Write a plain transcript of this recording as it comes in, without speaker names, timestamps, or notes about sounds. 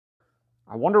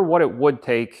I wonder what it would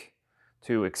take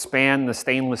to expand the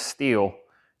stainless steel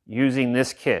using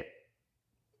this kit.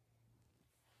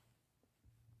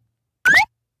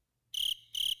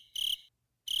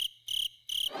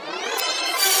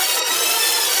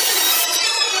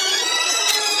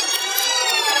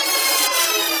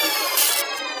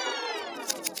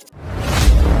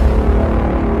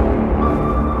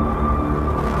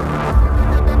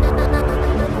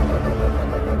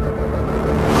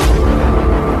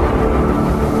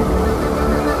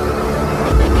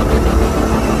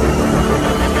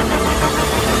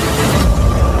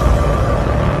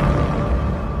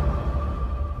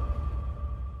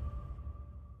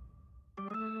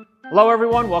 Hello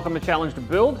everyone, welcome to Challenge to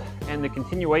Build and the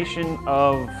continuation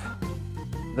of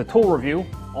the tool review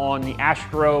on the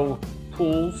Astro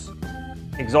Tools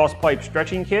exhaust pipe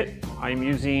stretching kit. I'm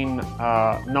using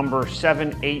number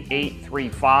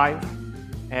 78835,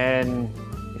 and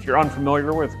if you're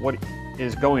unfamiliar with what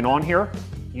is going on here,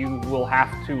 you will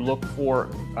have to look for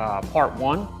part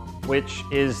 1, which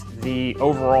is the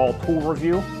overall tool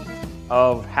review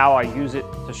of how I use it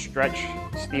to stretch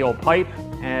steel pipe.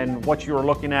 And what you are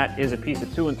looking at is a piece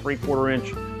of 2 3/4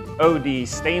 inch OD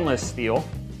stainless steel,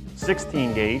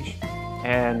 16 gauge,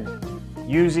 and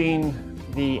using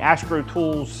the Astro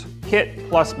Tools kit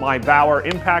plus my Bauer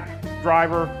impact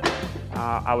driver,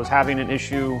 I was having an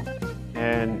issue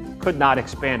and could not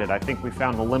expand it. I think we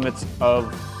found the limits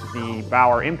of the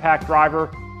Bauer impact driver.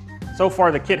 So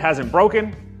far the kit hasn't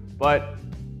broken, but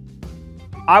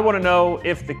I want to know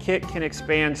if the kit can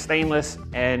expand stainless,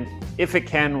 and if it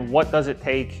can, what does it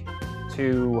take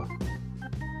to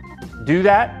do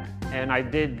that? And I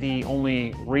did the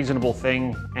only reasonable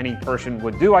thing any person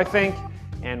would do, I think,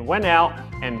 and went out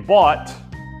and bought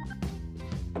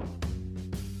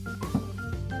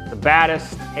the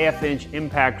baddest 1/2 inch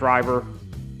impact driver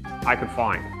I could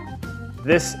find.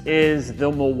 This is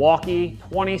the Milwaukee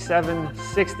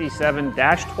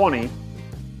 2767-20,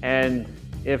 and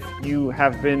if you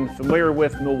have been familiar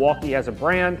with Milwaukee as a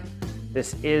brand,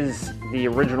 this is the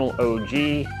original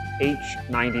OG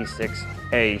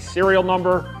H96A serial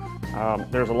number.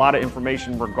 There's a lot of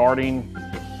information regarding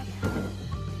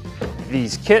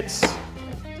these kits.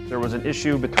 There was an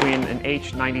issue between an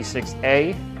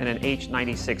H96A and an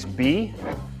H96B.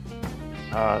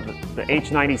 The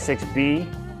H96B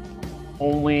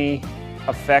only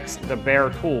affects the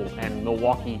bare tool, and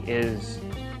Milwaukee is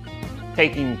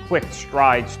taking quick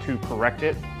strides to correct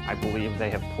it. I believe they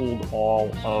have pulled all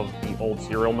of the old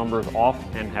serial numbers off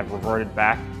and have reverted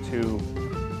back to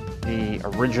the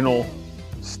original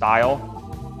style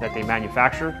that they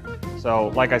manufactured. So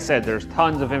like I said, there's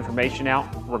tons of information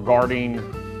out regarding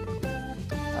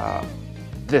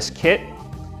this kit.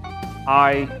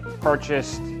 I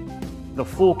purchased the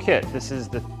full kit. This is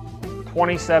the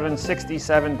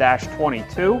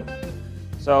 2767-22.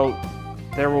 So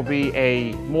there will be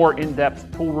a more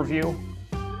in-depth tool review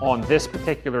on this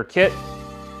particular kit.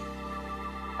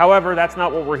 However, that's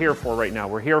not what we're here for right now.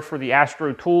 We're here for the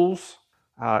Astro Tools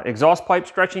exhaust pipe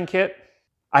stretching kit.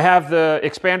 I have the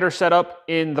expander set up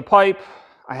in the pipe.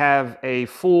 I have a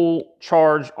full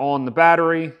charge on the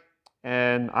battery,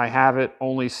 and I have it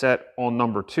only set on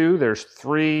number 2. There's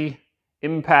 3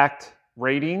 impact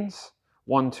ratings,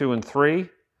 1, 2, and 3.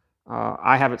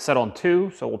 I have it set on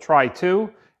 2, so we'll try 2.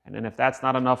 And then if that's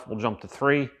not enough, we'll jump to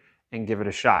 3 and give it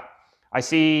a shot. I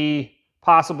see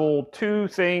possible 2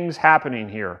 things happening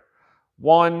here.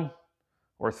 1,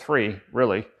 or 3,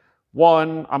 really.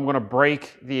 1, I'm going to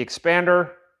break the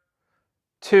expander.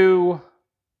 2,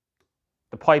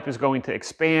 the pipe is going to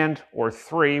expand. Or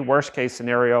 3, worst case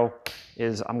scenario,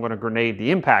 is I'm going to grenade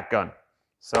the impact gun.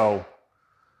 So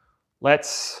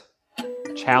let's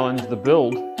challenge the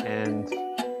build and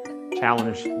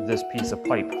challenge this piece of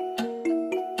pipe.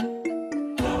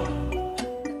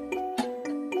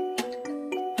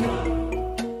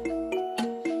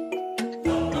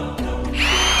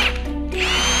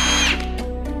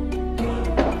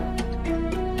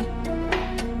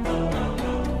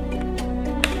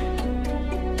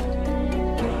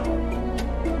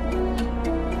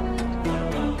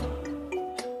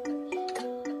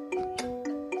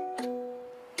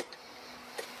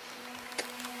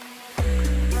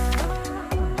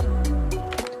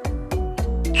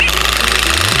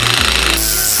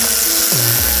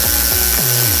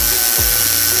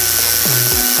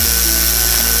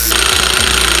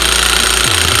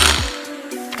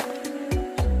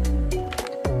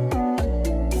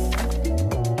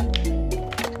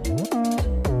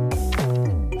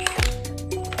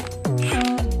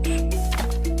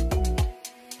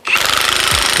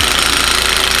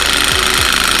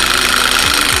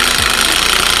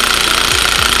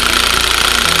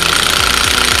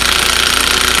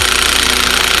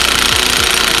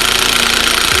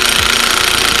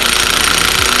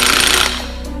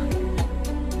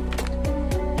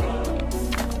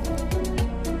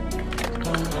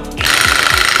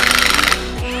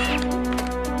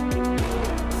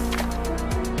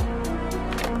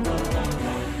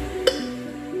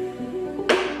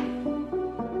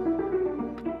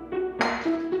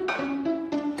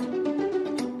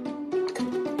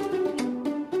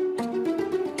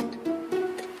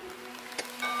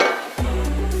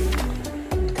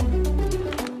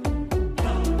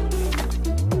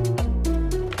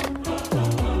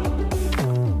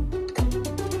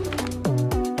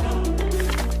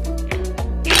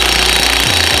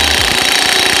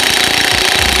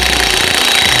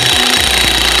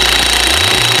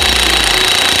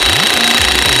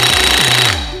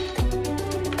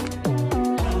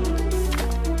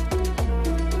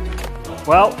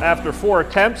 Well, after 4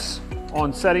 attempts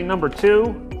on setting number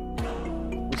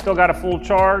 2, we still got a full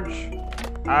charge.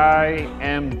 I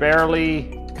am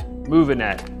barely moving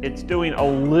that. It's doing a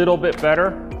little bit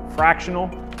better, fractional,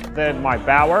 than my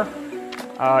Bauer.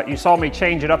 You saw me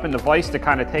change it up in the vise to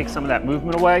kind of take some of that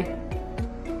movement away.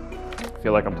 I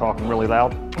feel like I'm talking really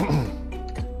loud.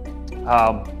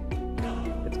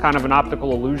 It's kind of an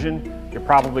optical illusion. You're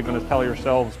probably going to tell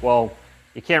yourselves, well,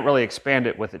 you can't really expand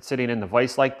it with it sitting in the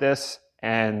vise like this.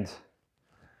 And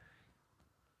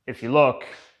if you look,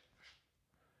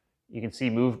 you can see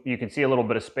a little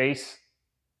bit of space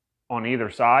on either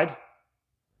side.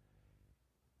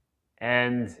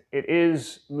 And it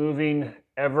is moving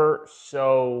ever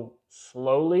so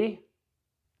slowly.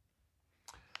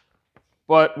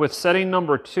 But with setting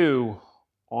number 2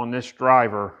 on this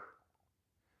driver,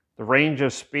 the range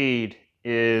of speed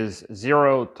is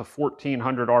 0 to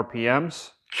 1400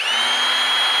 RPMs.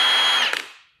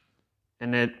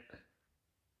 And it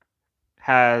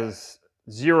has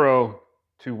 0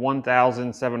 to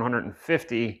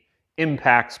 1,750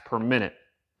 impacts per minute.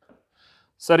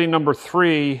 Setting number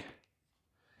 3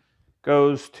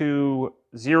 goes to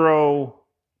 0 to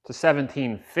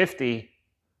 1750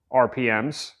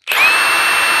 RPMs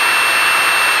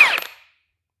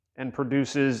and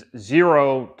produces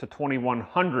 0 to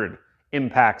 2100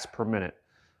 impacts per minute.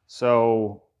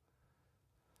 So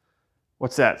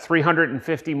what's that?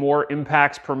 350 more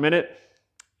impacts per minute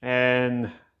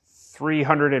and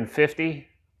 350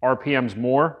 RPMs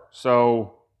more.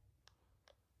 So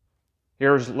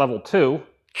here's level 2.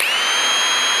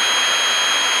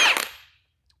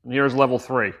 And here's level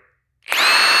 3.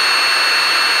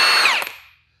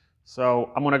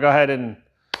 So I'm going to go ahead and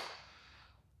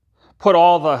put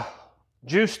all the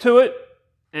juice to it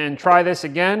and try this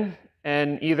again.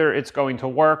 And either it's going to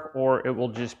work or it will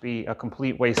just be a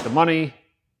complete waste of money.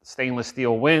 Stainless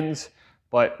steel wins,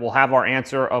 but we'll have our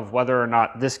answer of whether or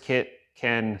not this kit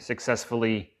can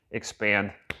successfully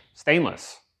expand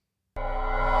stainless.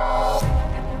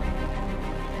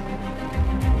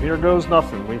 Here goes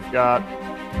nothing. We've got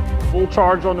full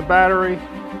charge on the battery.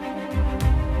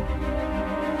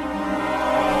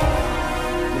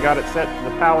 We got it set to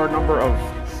the power number of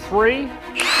 3.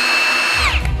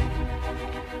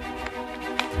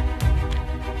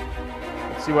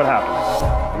 Let's see what happens.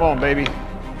 Come on, baby.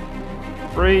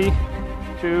 3,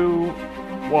 2,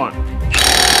 1.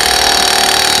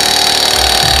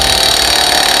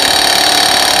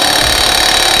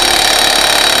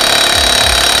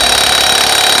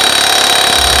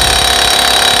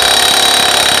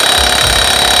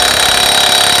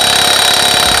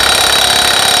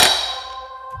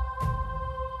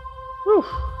 Whew.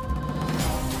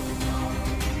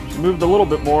 She moved a little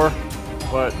bit more,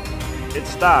 but it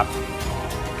stopped.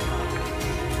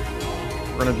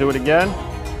 We're going to do it again.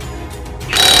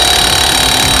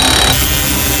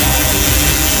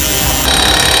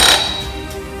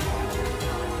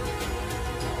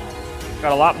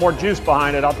 Got a lot more juice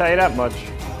behind it, I'll tell you that much.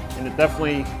 And it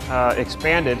definitely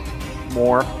expanded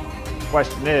more. The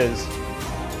question is,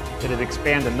 did it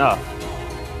expand enough?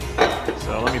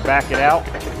 So let me back it out.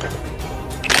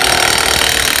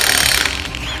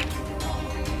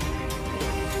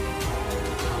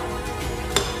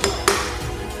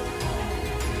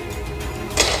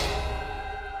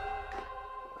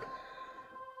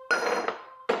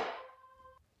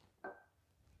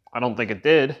 I don't think it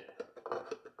did.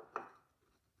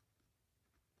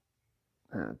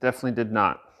 It definitely did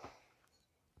not.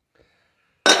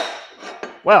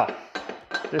 Well,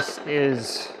 this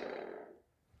is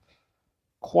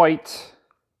quite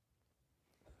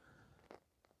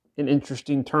an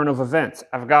interesting turn of events.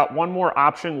 I've got one more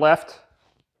option left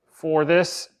for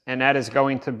this, and that is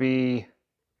going to be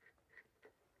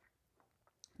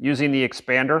using the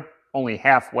expander only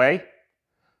halfway,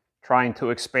 trying to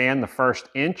expand the first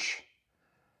inch,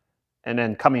 and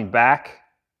then coming back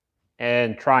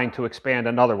and trying to expand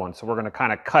another one. So we're going to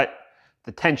kind of cut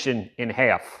the tension in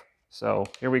half. So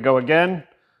here we go again.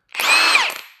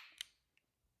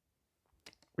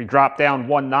 We drop down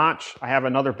 1 notch. I have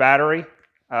another battery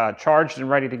charged and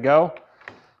ready to go.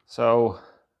 So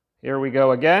here we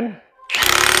go again.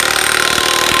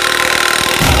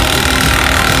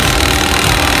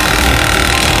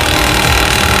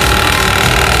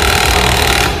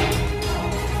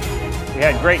 We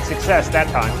had great success that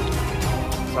time.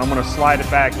 So I'm going to slide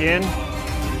it back in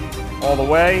all the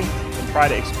way and try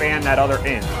to expand that other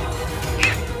end.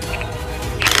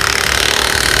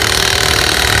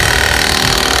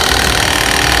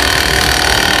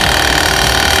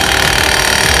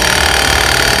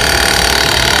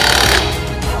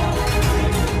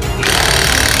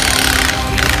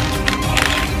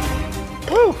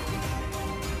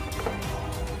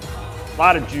 A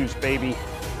lot of juice, baby.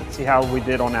 Let's see how we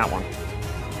did on that one.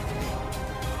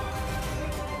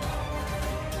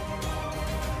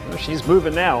 Well, she's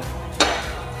moving now.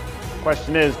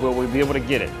 Question is, will we be able to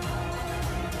get it?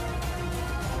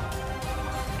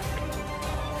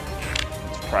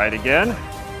 Let's try it again.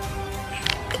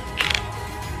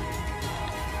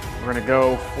 We're gonna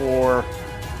go for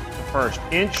the first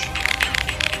inch.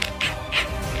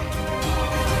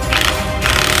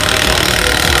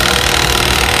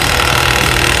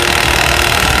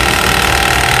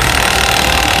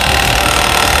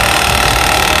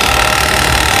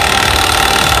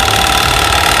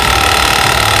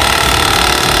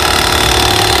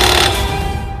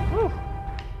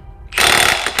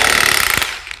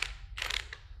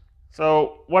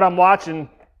 So what I'm watching,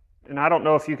 and I don't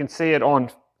know if you can see it on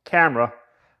camera,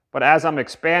 but as I'm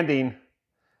expanding,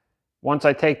 once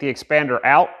I take the expander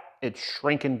out, it's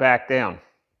shrinking back down.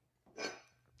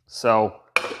 So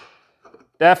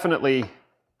definitely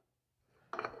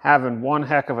having one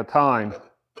heck of a time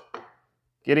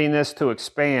getting this to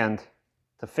expand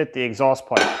to fit the exhaust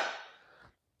pipe.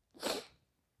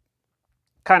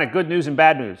 Kind of good news and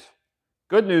bad news.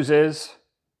 Good news is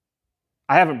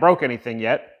I haven't broke anything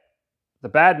yet. The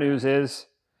bad news is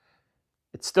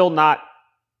it's still not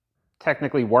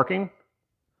technically working.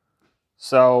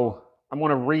 So I'm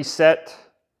going to reset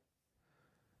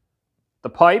the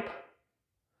pipe.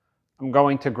 I'm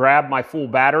going to grab my full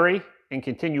battery and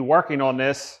continue working on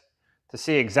this to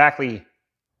see exactly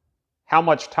how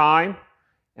much time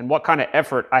and what kind of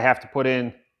effort I have to put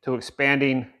in to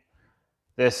expanding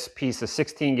this piece of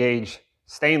 16 gauge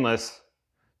stainless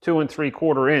 2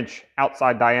 3/4 inch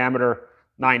outside diameter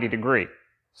 90 degree.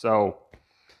 So,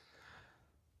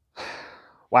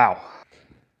 wow.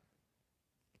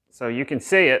 So you can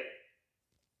see it.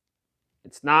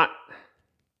 It's not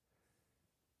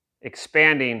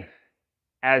expanding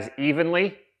as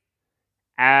evenly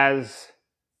as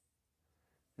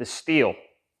the steel.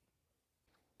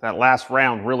 That last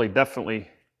round really definitely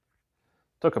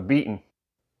took a beating.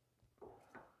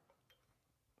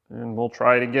 And we'll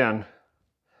try it again.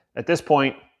 At this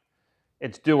point,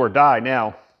 it's do or die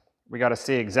now. We got to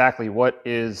see exactly what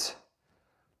is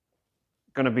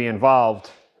going to be involved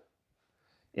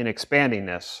in expanding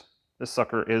this. This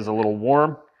sucker is a little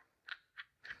warm.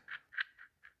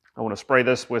 I want to spray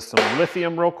this with some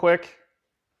lithium real quick.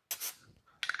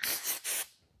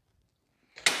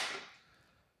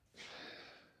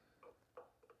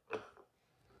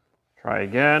 Try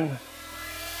again.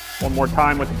 One more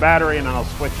time with the battery and then I'll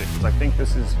switch it because I think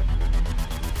this is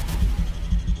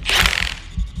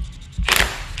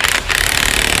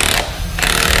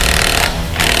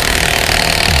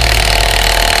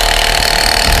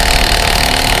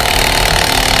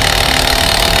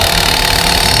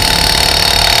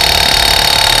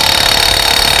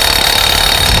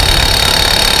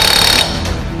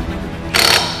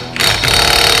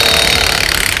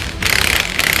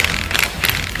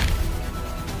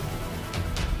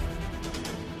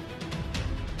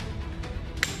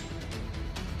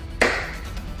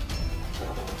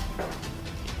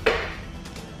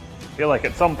I feel like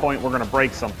at some point we're going to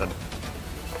break something.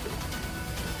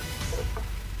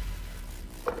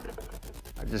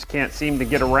 I just can't seem to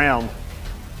get around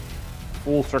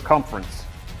full circumference.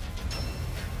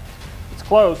 It's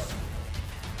close.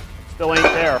 Still ain't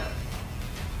there.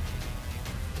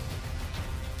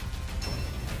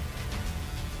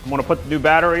 I'm going to put the new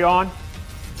battery on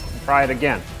and try it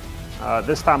again.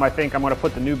 This time I think I'm going to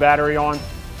put the new battery on,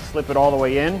 slip it all the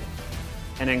way in,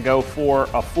 and then go for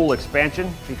a full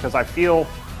expansion because I feel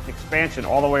expansion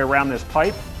all the way around this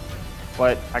pipe,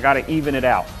 but I got to even it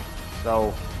out.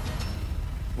 So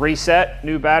reset,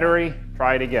 new battery,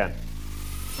 try it again.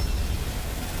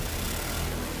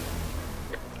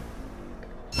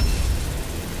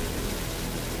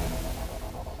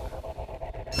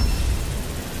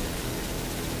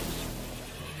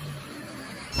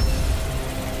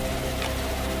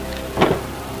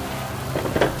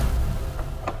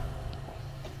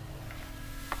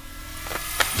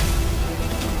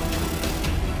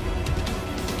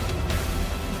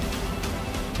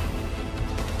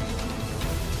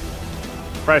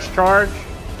 Fresh charge,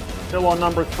 still on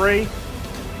number 3.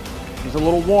 He's a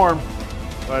little warm,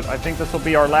 but I think this will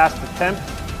be our last attempt.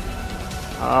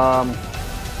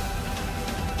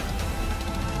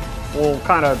 We'll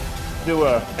kind of do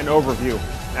an overview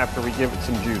after we give it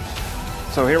some juice.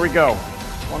 So here we go.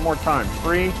 One more time.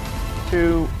 3,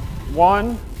 2,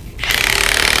 1.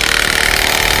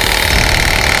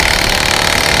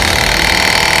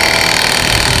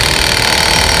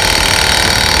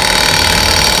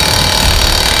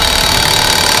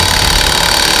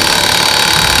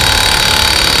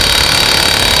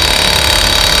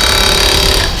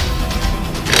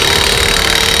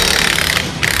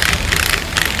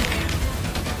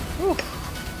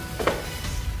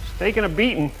 taking a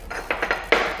beating.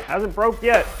 Hasn't broke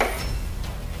yet.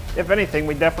 If anything,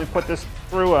 we definitely put this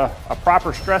through a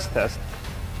proper stress test.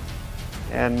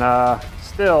 And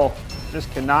still just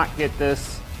cannot get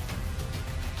this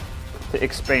to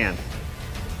expand.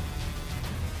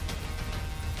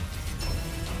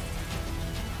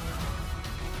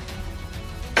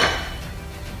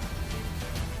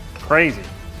 Crazy,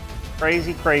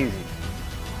 crazy, crazy.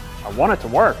 I want it to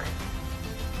work.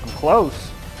 I'm close.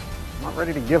 I'm not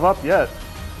ready to give up yet.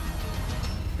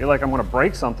 I feel like I'm gonna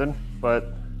break something,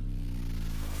 but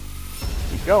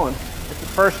keep going. If at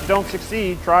first you don't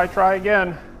succeed, try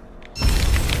again.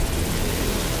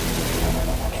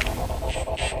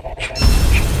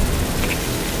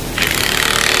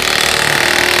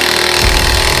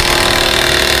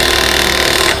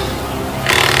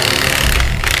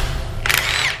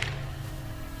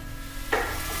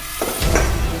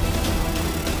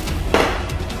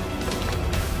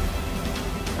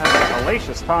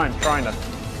 Hellacious time trying to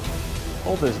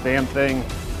hold this damn thing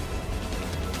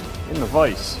in the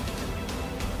vise.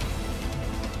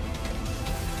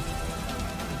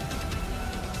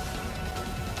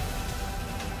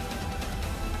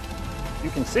 You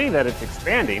can see that it's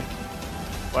expanding,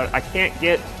 but I can't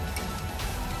get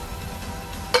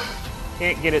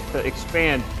it to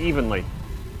expand evenly.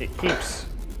 It keeps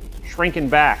shrinking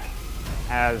back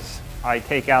as I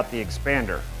take out the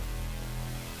expander.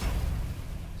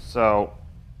 So,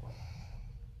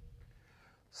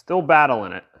 still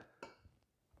battling it.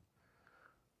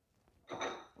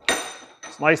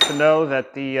 It's nice to know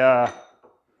that the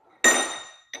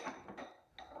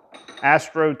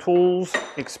Astro Tools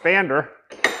expander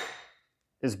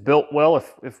is built well.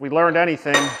 If we learned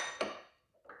anything,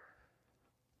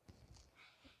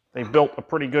 they built a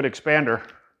pretty good expander.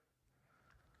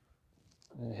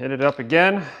 Hit it up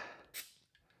again.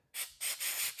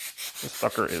 This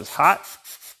sucker is hot.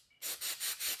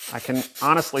 I can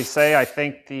honestly say I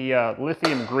think the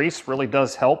lithium grease really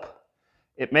does help.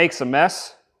 It makes a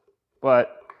mess,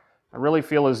 but I really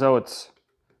feel as though it's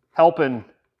helping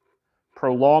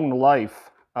prolong the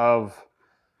life of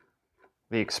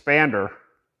the expander.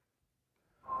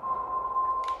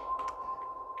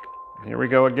 Here we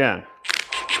go again.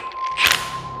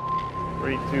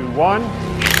 3, 2, 1.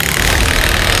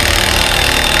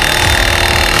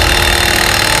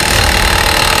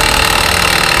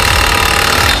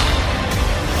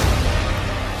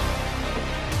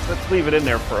 Let's leave it in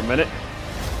there for a minute.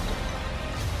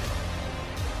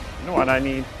 You know what I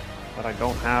need, but I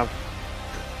don't have?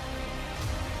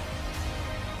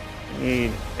 I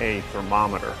need a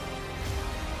thermometer.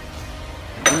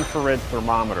 An infrared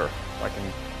thermometer, so I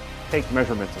can take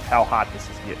measurements of how hot this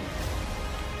is getting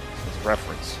as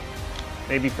reference.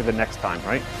 Maybe for the next time,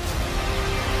 right?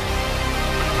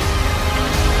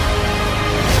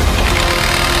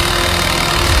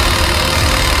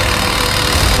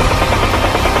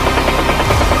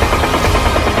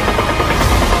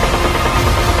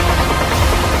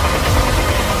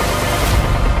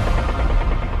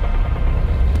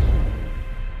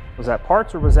 Was that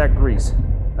parts or was that grease?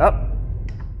 Oh,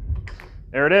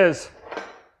 there it is.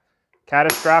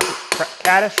 Catastrophic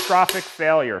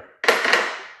failure.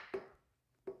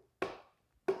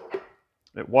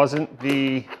 It wasn't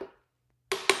the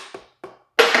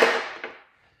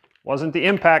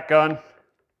impact gun.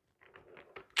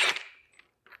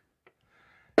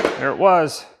 There it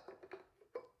was.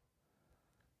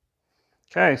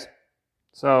 Okay,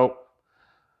 so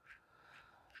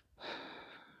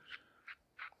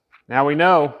now we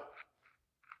know.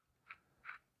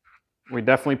 We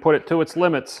definitely put it to its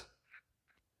limits.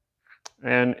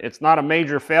 And it's not a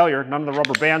major failure. None of the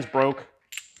rubber bands broke.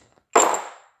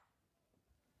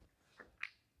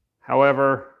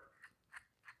 However,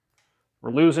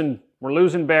 we're losing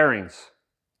bearings.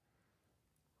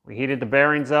 We heated the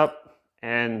bearings up,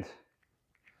 and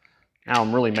now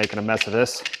I'm really making a mess of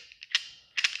this.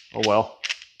 Oh well.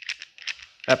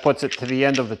 That puts it to the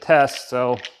end of the test,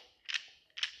 so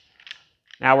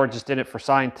now we're just in it for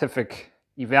scientific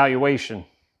evaluation.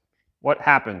 What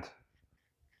happened?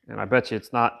 And I bet you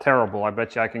it's not terrible. I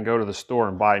bet you I can go to the store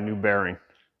and buy a new bearing.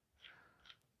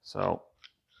 So,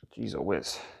 geez oh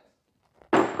whiz.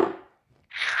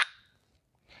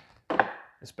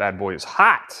 This bad boy is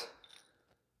hot.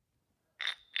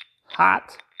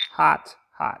 Hot, hot,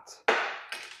 hot.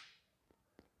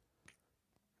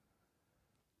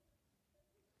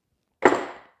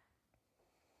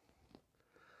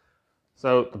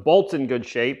 So the bolt's in good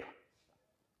shape,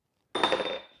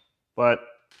 but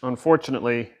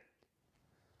unfortunately,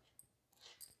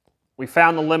 we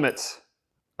found the limits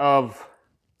of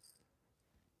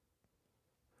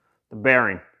the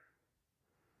bearing.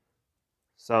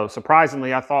 So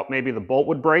surprisingly, I thought maybe the bolt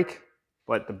would break,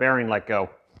 but the bearing let go.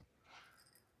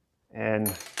 And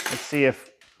let's see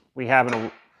if we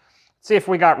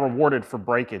got rewarded for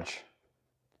breakage.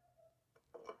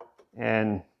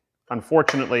 And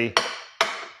unfortunately,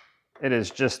 it is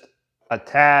just a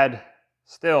tad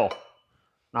still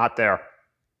not there.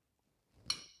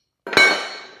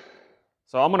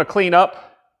 So I'm going to clean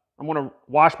up. I'm going to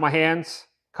wash my hands,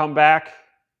 come back,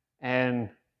 and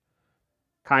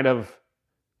kind of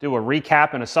do a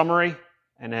recap and a summary,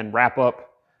 and then wrap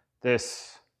up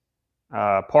this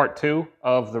part 2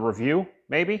 of the review,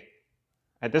 maybe.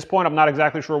 At this point, I'm not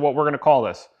exactly sure what we're going to call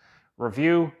this.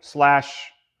 Review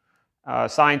slash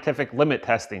scientific limit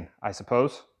testing, I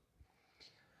suppose.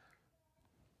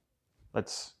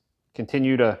 Let's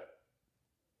continue to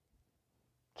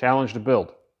challenge the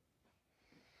build.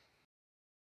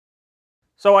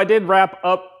 So I did wrap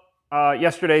up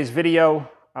yesterday's video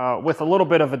with a little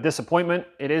bit of a disappointment.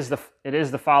 It is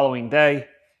the following day.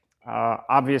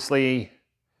 Obviously,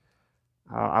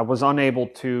 I was unable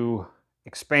to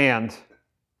expand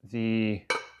the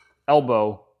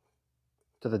elbow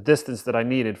to the distance that I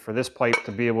needed for this pipe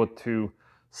to be able to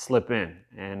slip in.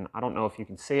 And I don't know if you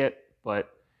can see it, but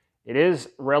it is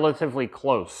relatively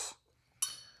close.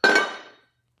 The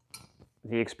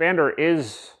expander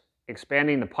is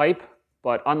expanding the pipe,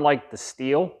 but unlike the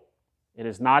steel, it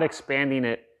is not expanding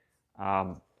it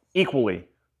equally.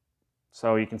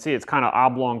 So you can see it's kind of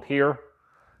oblonged here.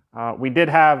 We did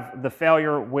have the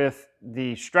failure with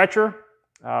the stretcher.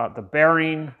 The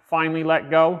bearing finally let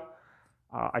go.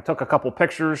 I took a couple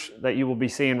pictures that you will be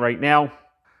seeing right now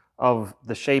of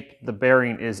the shape the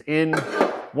bearing is in.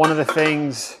 One of the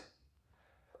things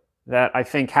that I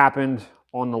think happened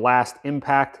on the last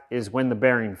impact is when the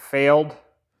bearing failed,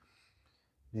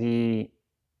 the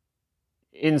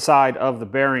inside of the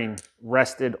bearing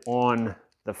rested on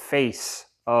the face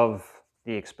of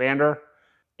the expander.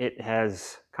 It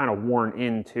has kind of worn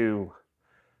into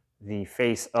the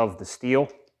face of the steel.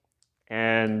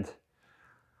 And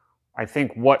I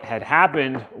think what had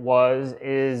happened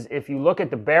is if you look at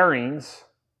the bearings,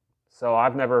 so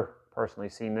I've never personally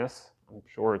seen this. I'm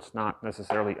sure it's not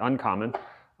necessarily uncommon.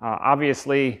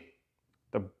 Obviously,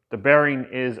 the bearing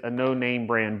is a no-name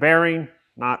brand bearing.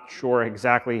 Not sure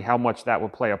exactly how much that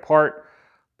would play a part,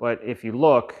 but if you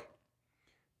look,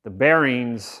 the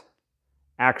bearings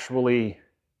actually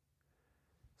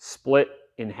split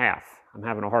in half. I'm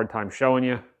having a hard time showing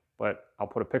you, but I'll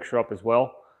put a picture up as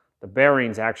well. The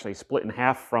bearings actually split in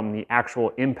half from the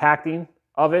actual impacting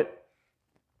of it.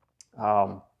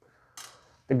 The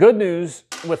good news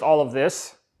with all of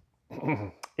this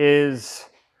is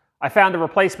I found a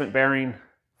replacement bearing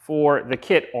for the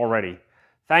kit already.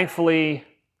 Thankfully,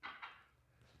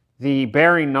 the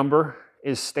bearing number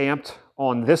is stamped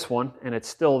on this one, and it's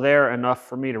still there enough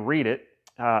for me to read it.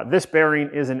 This bearing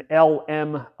is an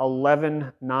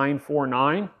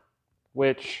LM11949,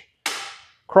 which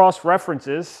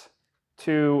cross-references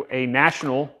to a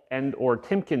national and/or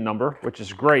Timken number, which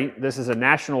is great. This is a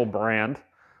national brand.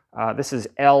 This is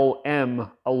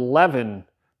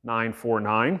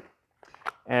LM11949.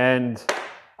 And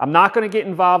I'm not going to get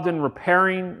involved in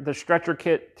repairing the stretcher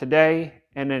kit today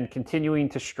and then continuing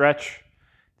to stretch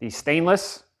the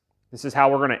stainless. This is how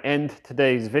we're going to end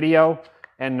today's video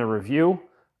and the review.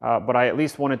 But I at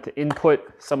least wanted to input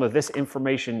some of this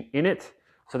information in it.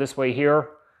 So this way here,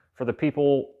 for the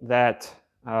people that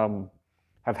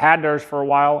have had theirs for a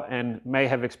while and may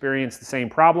have experienced the same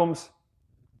problems,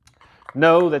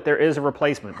 know that there is a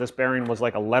replacement. This bearing was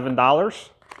like $11.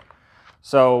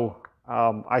 So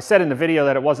I said in the video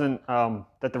that it wasn't,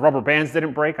 that the rubber bands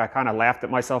didn't break. I kind of laughed at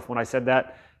myself when I said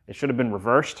that. It should have been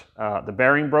reversed. The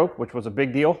bearing broke, which was a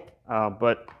big deal,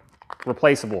 but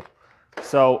replaceable.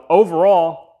 So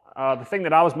overall, the thing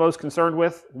that I was most concerned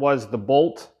with was the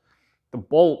bolt. The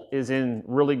bolt is in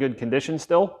really good condition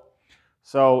still.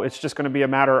 So it's just going to be a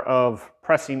matter of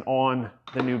pressing on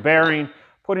the new bearing,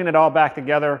 putting it all back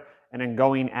together, and then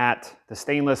going at the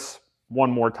stainless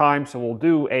one more time. So we'll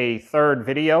do a third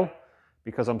video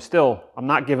because I'm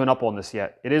not giving up on this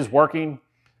yet. It is working,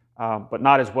 but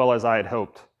not as well as I had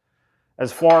hoped.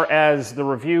 As far as the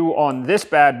review on this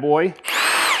bad boy,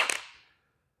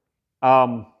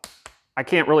 I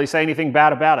can't really say anything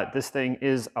bad about it. This thing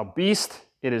is a beast.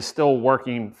 It is still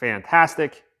working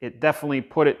fantastic. It definitely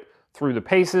put it through the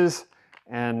paces.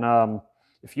 And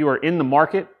if you are in the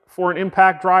market for an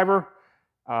impact driver,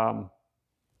 you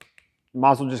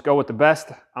might as well just go with the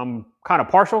best. I'm kind of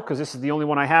partial because this is the only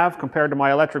one I have compared to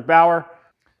my electric Bauer.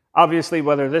 Obviously,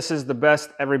 whether this is the best,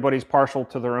 everybody's partial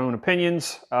to their own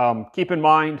opinions. Keep in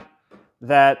mind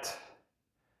that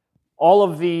all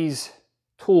of these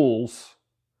tools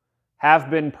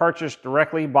have been purchased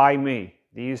directly by me.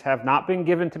 These have not been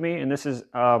given to me, and this is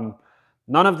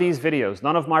none of these videos,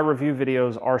 none of my review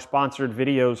videos are sponsored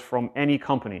videos from any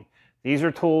company. These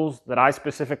are tools that I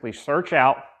specifically search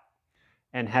out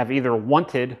and have either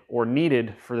wanted or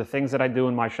needed for the things that I do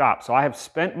in my shop. So I have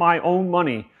spent my own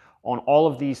money on all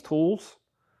of these tools.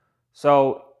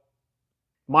 So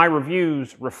my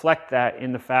reviews reflect that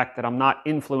in the fact that I'm not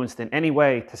influenced in any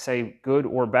way to say good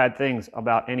or bad things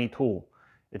about any tool.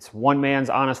 It's one man's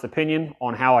honest opinion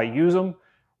on how I use them,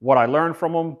 what I learn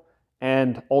from them,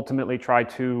 and ultimately try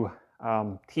to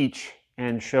teach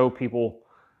and show people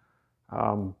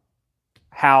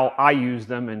how I use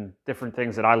them and different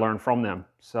things that I learn from them.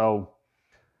 So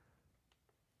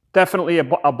definitely a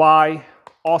buy,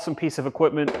 awesome piece of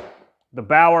equipment. The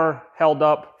Bauer held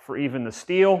up for even the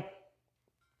steel.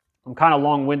 I'm kind of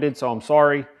long-winded, so I'm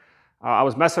sorry. I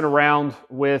was messing around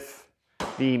with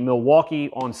the Milwaukee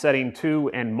on setting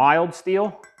 2 and mild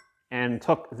steel and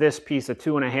took this piece of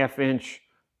 2.5-inch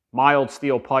mild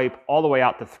steel pipe all the way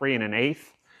out to 3 1/8.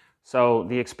 So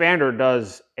the expander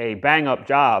does a bang-up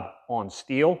job on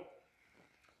steel.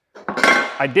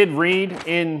 I did read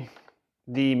in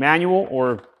the manual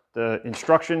or the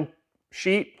instruction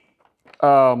sheet,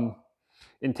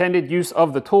 intended use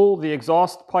of the tool. The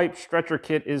exhaust pipe stretcher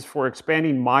kit is for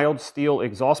expanding mild steel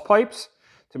exhaust pipes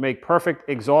to make perfect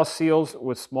exhaust seals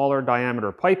with smaller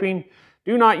diameter piping.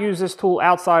 Do not use this tool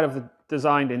outside of the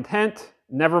designed intent.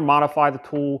 Never modify the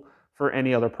tool for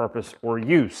any other purpose or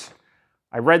use.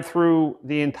 I read through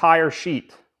the entire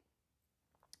sheet.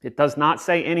 It does not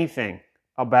say anything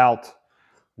about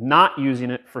not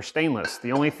using it for stainless.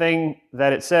 The only thing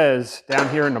that it says down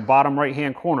here in the bottom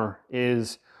right-hand corner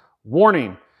is,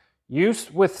 warning,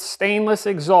 use with stainless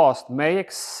exhaust may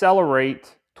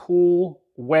accelerate tool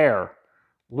wear.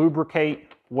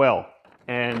 Lubricate well.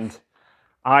 And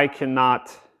I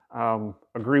cannot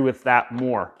agree with that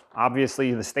more.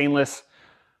 Obviously, the stainless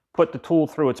put the tool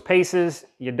through its paces.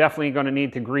 You're definitely going to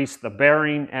need to grease the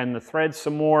bearing and the threads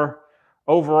some more.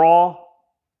 Overall,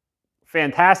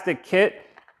 fantastic kit.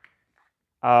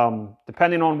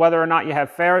 Depending on whether or not you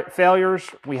have failures,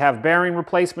 we have bearing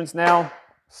replacements now.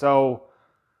 So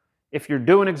if you're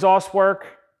doing exhaust work,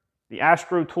 the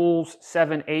Astro Tools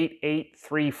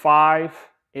 78835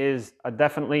 is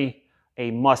definitely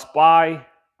a must-buy.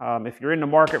 If you're in the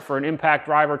market for an impact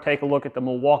driver, take a look at the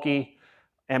Milwaukee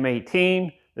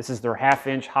M18. This is their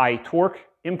 1/2-inch high torque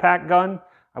impact gun.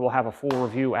 I will have a full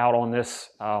review out on this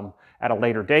at a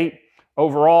later date.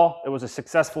 Overall, it was a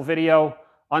successful video,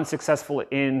 unsuccessful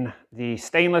in the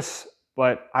stainless,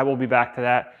 but I will be back to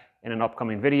that in an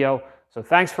upcoming video. So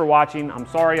thanks for watching. I'm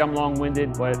sorry I'm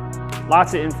long-winded, but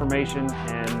lots of information,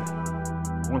 and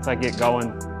once I get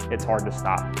going, it's hard to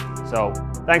stop. So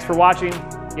thanks for watching.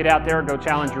 Get out there, go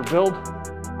challenge your build.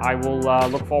 I will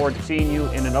look forward to seeing you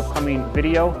in an upcoming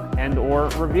video and or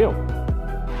review.